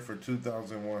in here for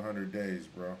 2,100 days,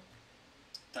 bro.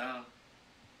 Damn.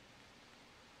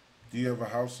 Do you have a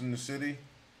house in the city?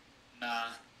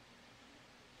 Nah.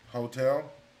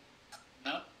 Hotel?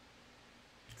 No.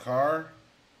 Car?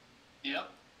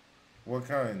 Yep. What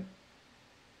kind?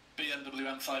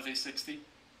 BMW M5 A60.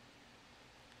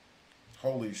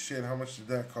 Holy shit, how much did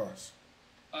that cost?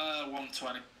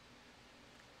 120.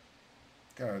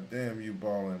 God damn, you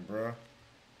ballin', bro.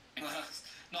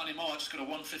 Not anymore, I just got a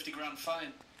 150 grand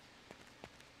fine.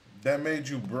 That made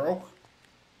you broke?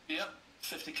 Yep,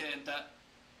 50k in debt.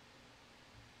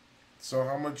 So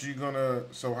how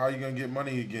you gonna get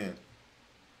money again?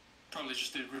 Probably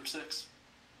just do group 6.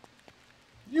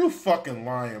 You fucking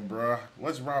lying, bro.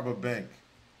 Let's rob a bank.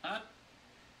 Huh?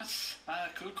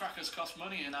 Cool crackers cost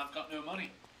money and I've got no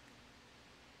money.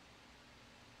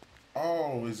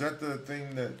 Oh, is that the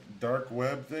thing, that dark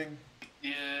web thing?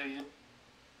 Yeah.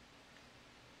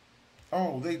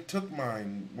 Oh, they took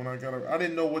mine when I got I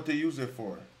didn't know what to use it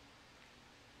for.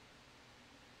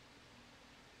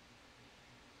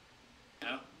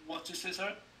 Yeah, what did you say,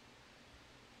 sir?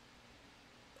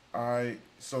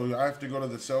 So I have to go to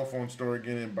the cell phone store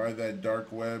again and buy that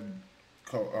dark web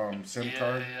SIM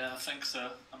card? Yeah, I think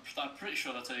so. I'm pretty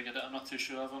sure that's how you get it. I'm not too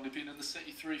sure. I've only been in the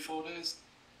city 3-4 days.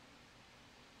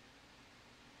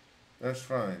 That's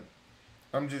fine.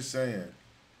 I'm just saying.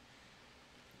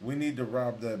 We need to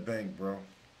rob that bank, bro.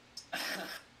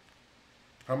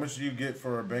 How much do you get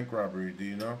for a bank robbery? Do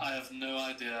you know? I have no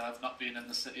idea. I've not been in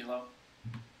the city long.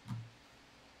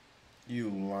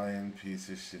 You lying piece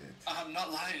of shit. I'm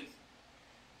not lying.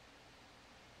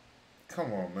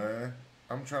 Come on, man.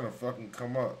 I'm trying to fucking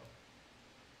come up.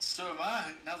 So am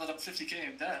I, now that I'm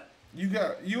 50k in debt.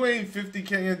 You ain't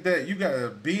 50k in debt. You got a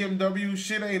BMW.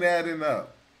 Shit ain't adding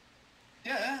up.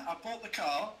 Yeah, I bought the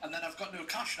car, and then I've got no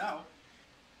cash now.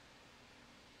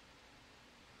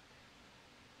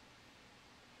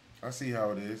 I see how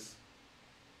it is.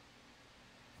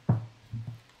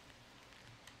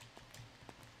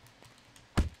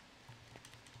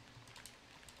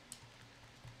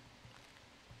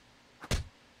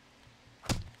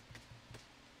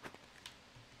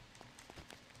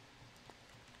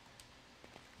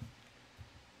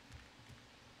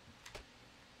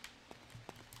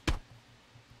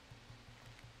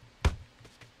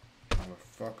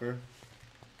 motherfucker.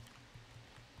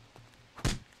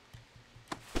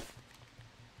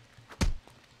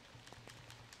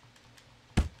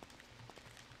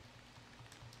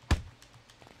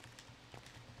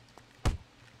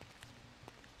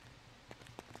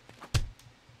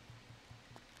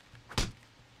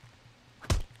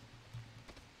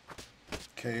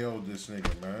 KO this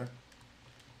nigga, man.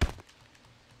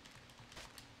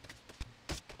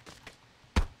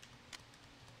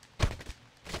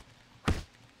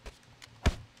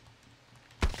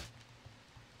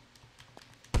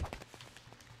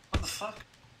 What the fuck?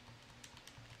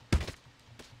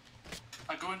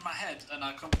 I go in my head and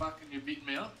I come back and you're beating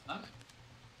me up, no?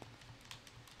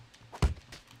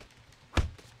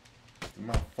 In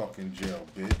my fucking jail,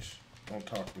 bitch. Don't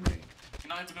talk to me. You're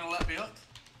not even gonna let me up?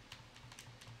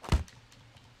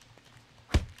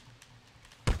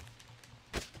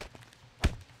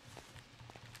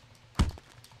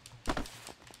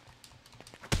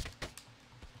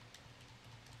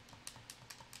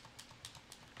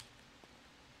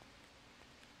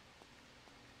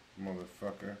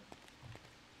 Motherfucker.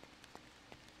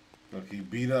 Look, he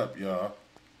beat up, y'all.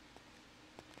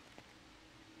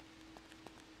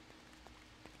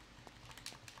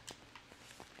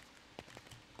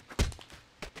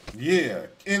 Yeah,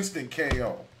 instant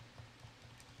KO.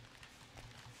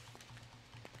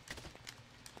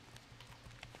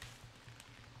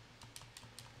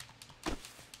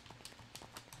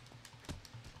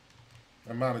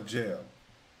 I'm out of jail.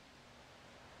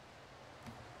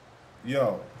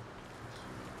 Yo.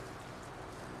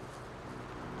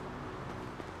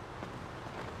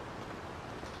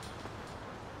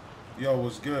 Yo,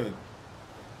 what's good?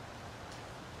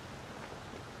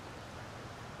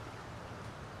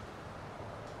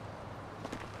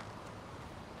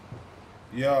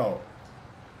 Yo.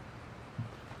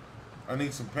 I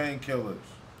need some painkillers.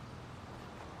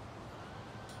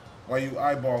 Why you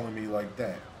eyeballing me like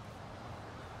that?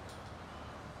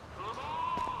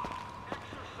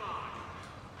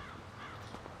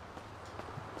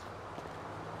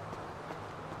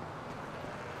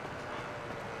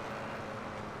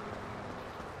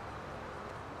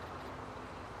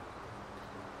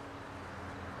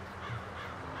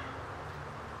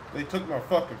 They took my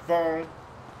fucking phone.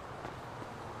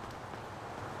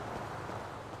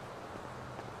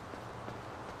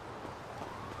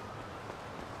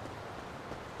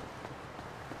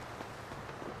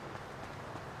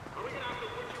 Are we gonna have to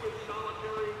put you in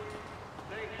solitary?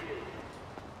 Thank you.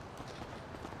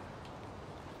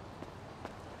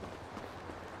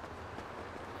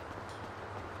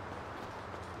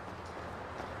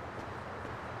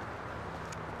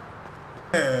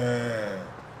 Yeah.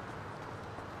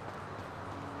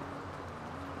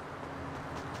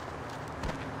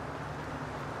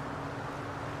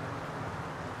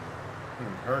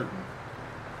 I'm hurting.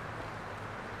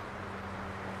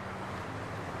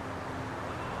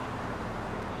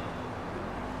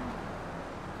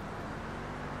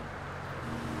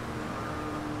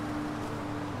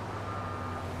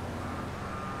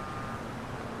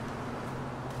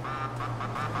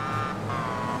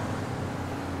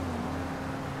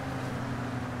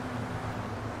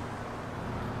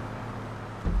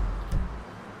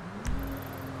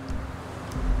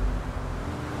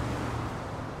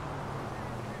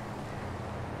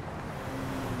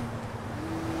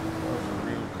 That was a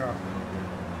real cop.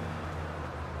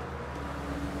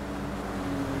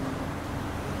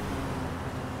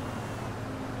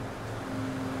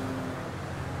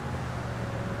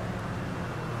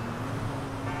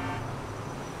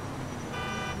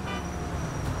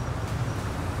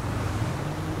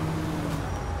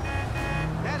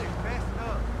 That is messed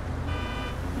up.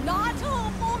 Not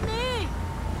for me!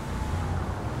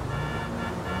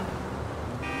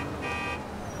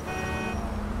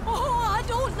 Oh, I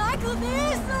don't like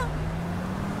this!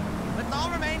 Let's all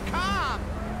remain calm.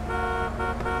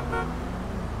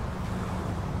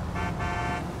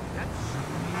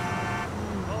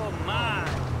 Oh my.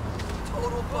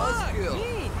 Total buzzkill.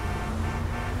 Me.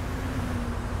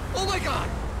 Oh my god.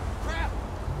 Crap.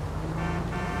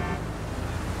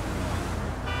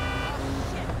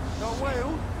 No way.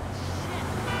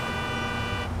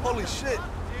 Holy shit.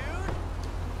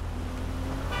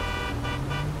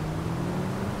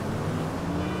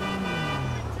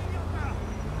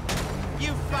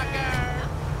 You fucker!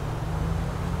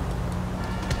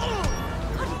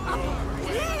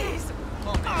 Please!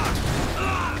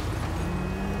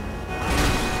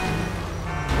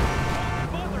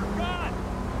 Mother, run!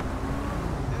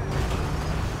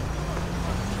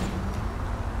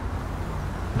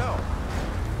 No.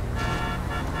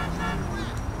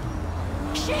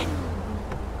 Shit!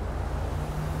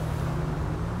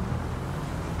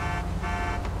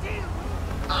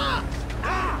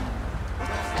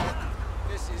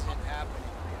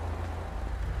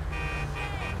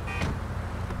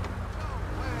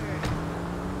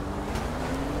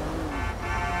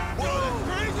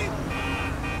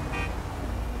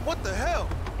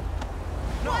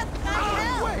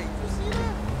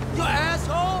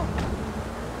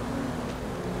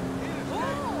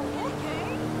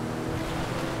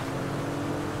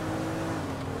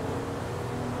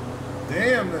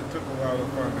 Damn, that took a while to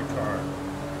find the car.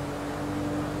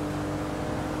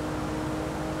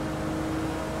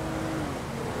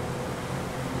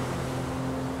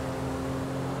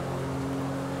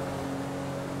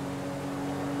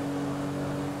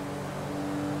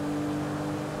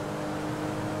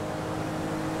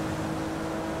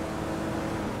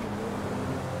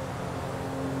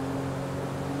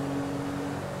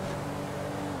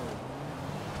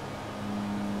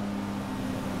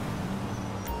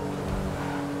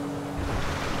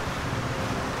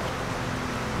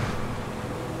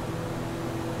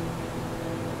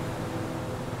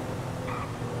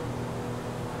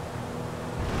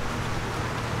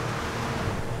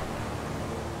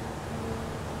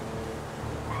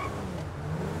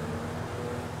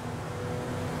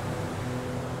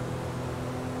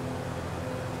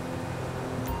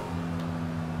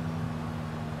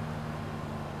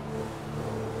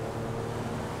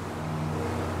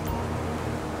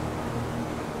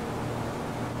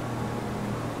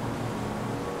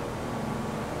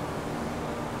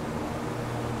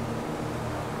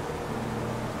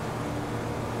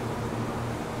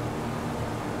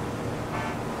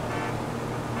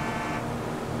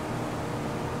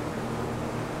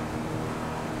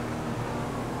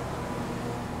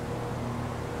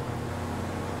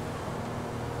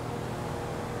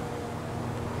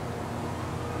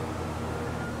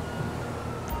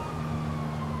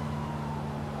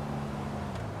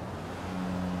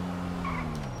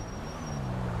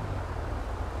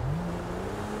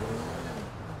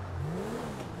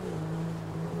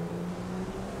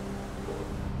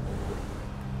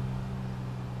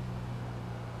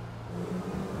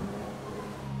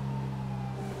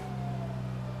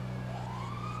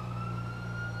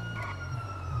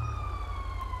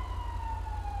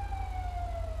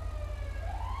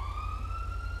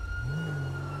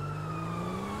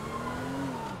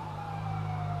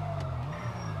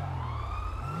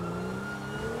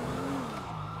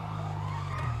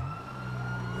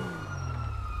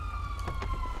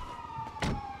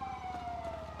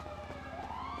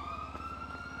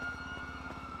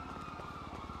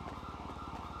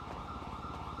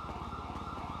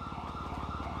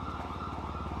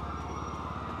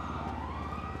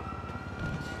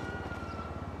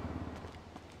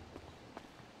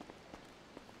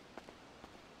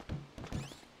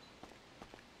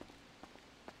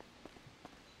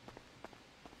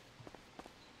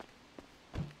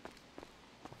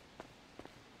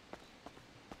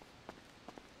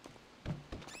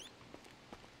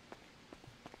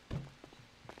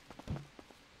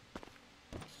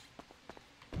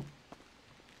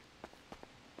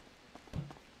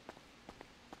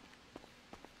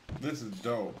 This is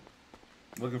dope.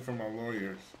 Looking for my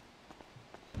lawyers.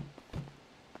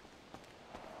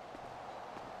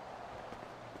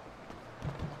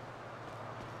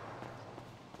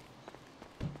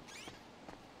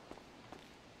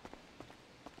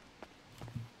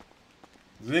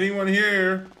 Is anyone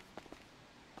here?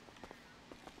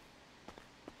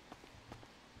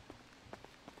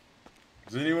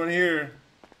 Is anyone here?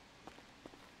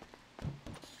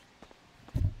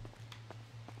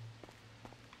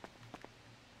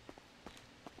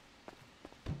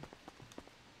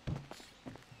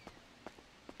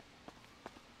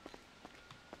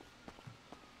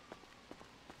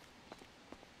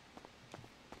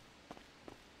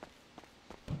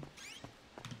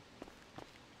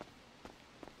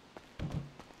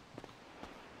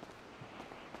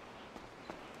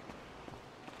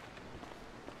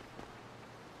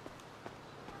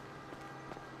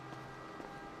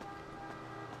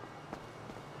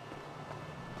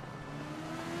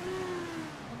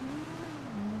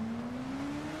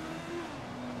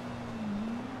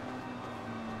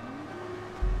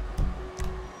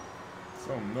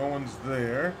 So no one's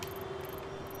there.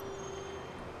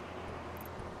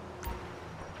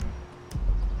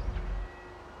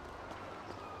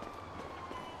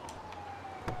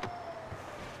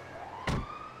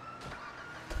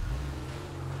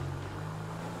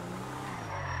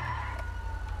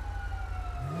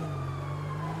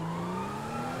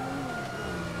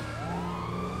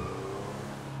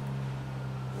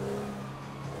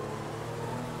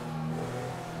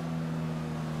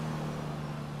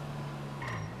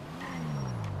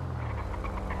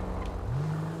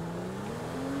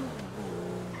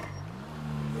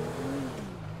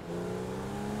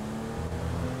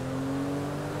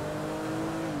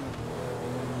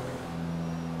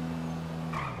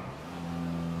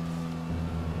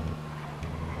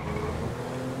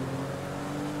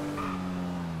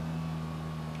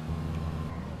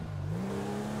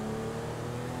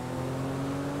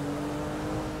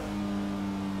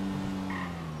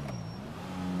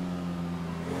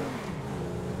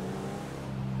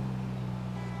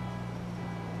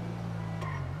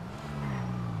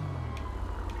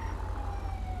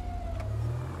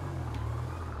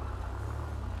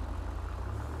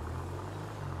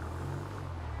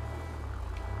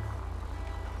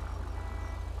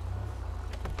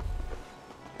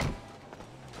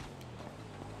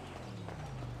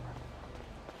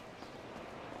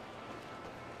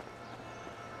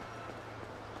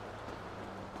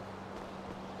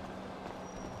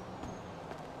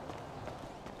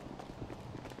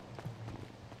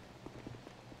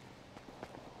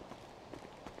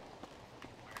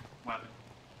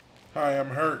 Hi, I'm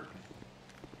hurt.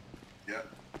 Yep.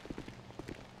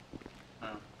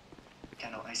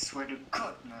 Kendall, I swear to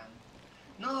God, man.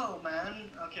 No,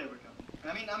 man. Okay, we're coming.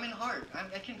 I mean, I'm in heart.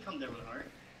 I can come there with heart.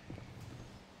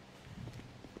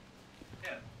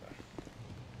 Yeah.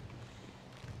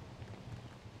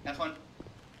 Have fun.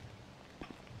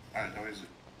 Alright, how is it?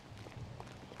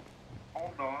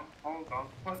 Hold on.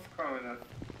 What's going on?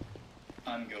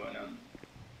 I'm going on.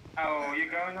 Oh, you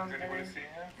going on? We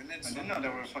need I didn't some. know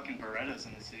there were fucking Berettas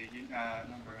in the city.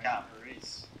 Number Yeah.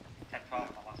 Berets. 10-12 on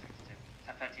the last 52.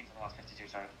 10-13 on the last 52,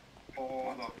 sorry.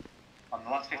 Hold on. On the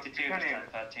last 52, it's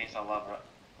 10-13, so I'll love it.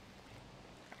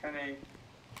 Kenny.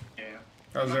 Yeah.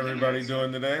 How's everybody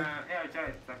doing today? Yeah,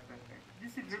 Jai, exactly.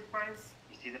 This is good price.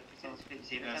 You see the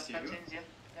Yeah, I see 10-13s, you.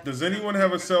 yeah? Does anyone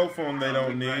have a cell phone they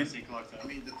don't need? He clocked up. I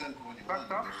mean, the 1021,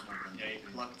 Fucked up? there's nothing. Yeah, he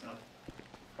clocked up.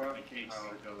 Like 8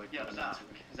 hours ago, like Yeah, 10 Zach. minutes ago.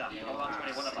 Zach, you got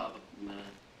 121 about.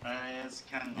 It's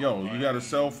kind of Yo, you got a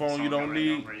cell phone you don't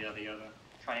need? Yeah, the other.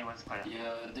 21's clear.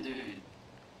 Yeah, dude.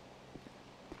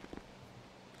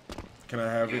 Can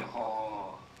I have it?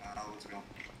 Oh, Let's go.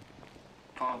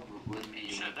 come with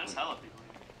me. Shit, there's hella people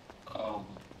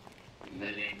here.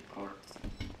 Very important.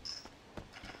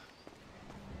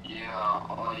 Yeah,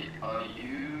 are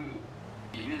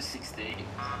you 16?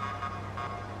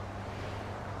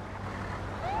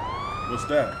 What's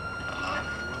that?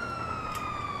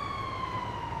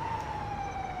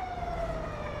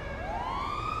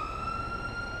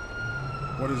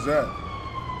 What is that?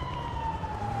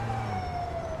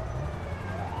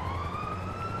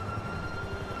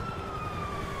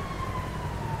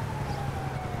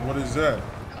 What is that?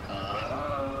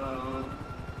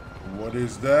 What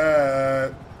is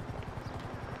that?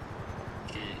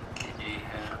 Can you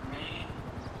hear me?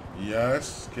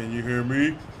 Yes, can you hear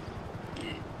me?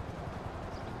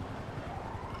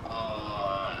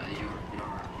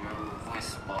 Your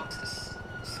voice box is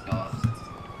scuffed.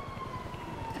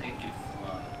 Thank you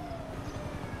for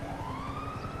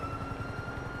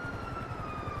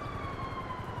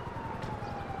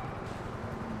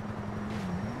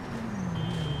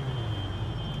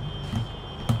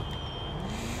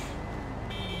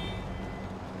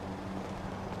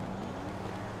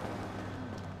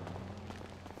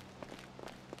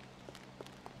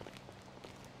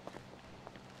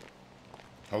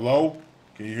Hello?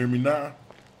 Can you hear me now?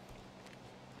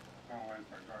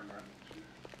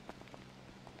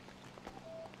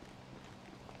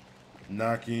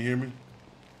 Nah, can you hear me?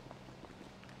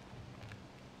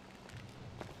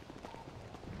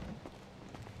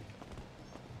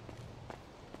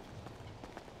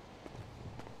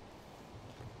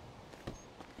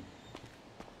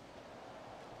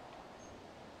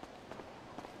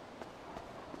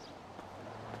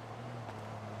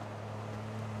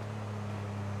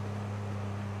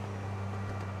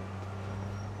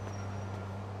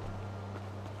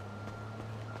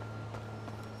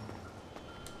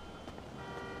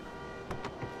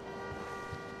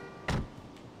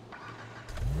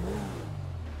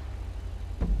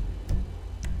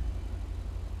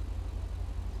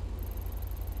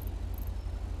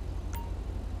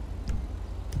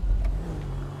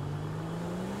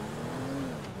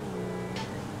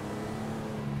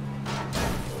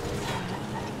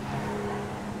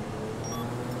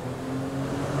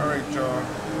 Alright, y'all.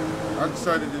 I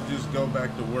decided to just go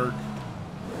back to work.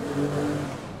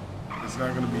 It's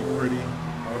not going to be pretty.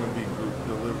 I'm going to be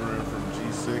delivering from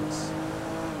G6.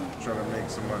 Trying to make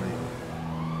some money.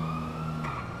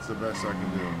 It's the best I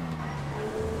can do.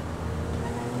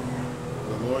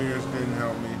 The lawyers didn't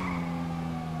help me.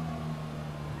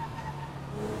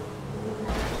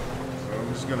 So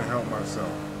I'm just going to help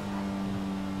myself.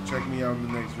 Check me out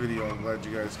in the next video. I'm glad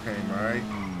you guys came, alright?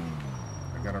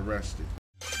 I got arrested.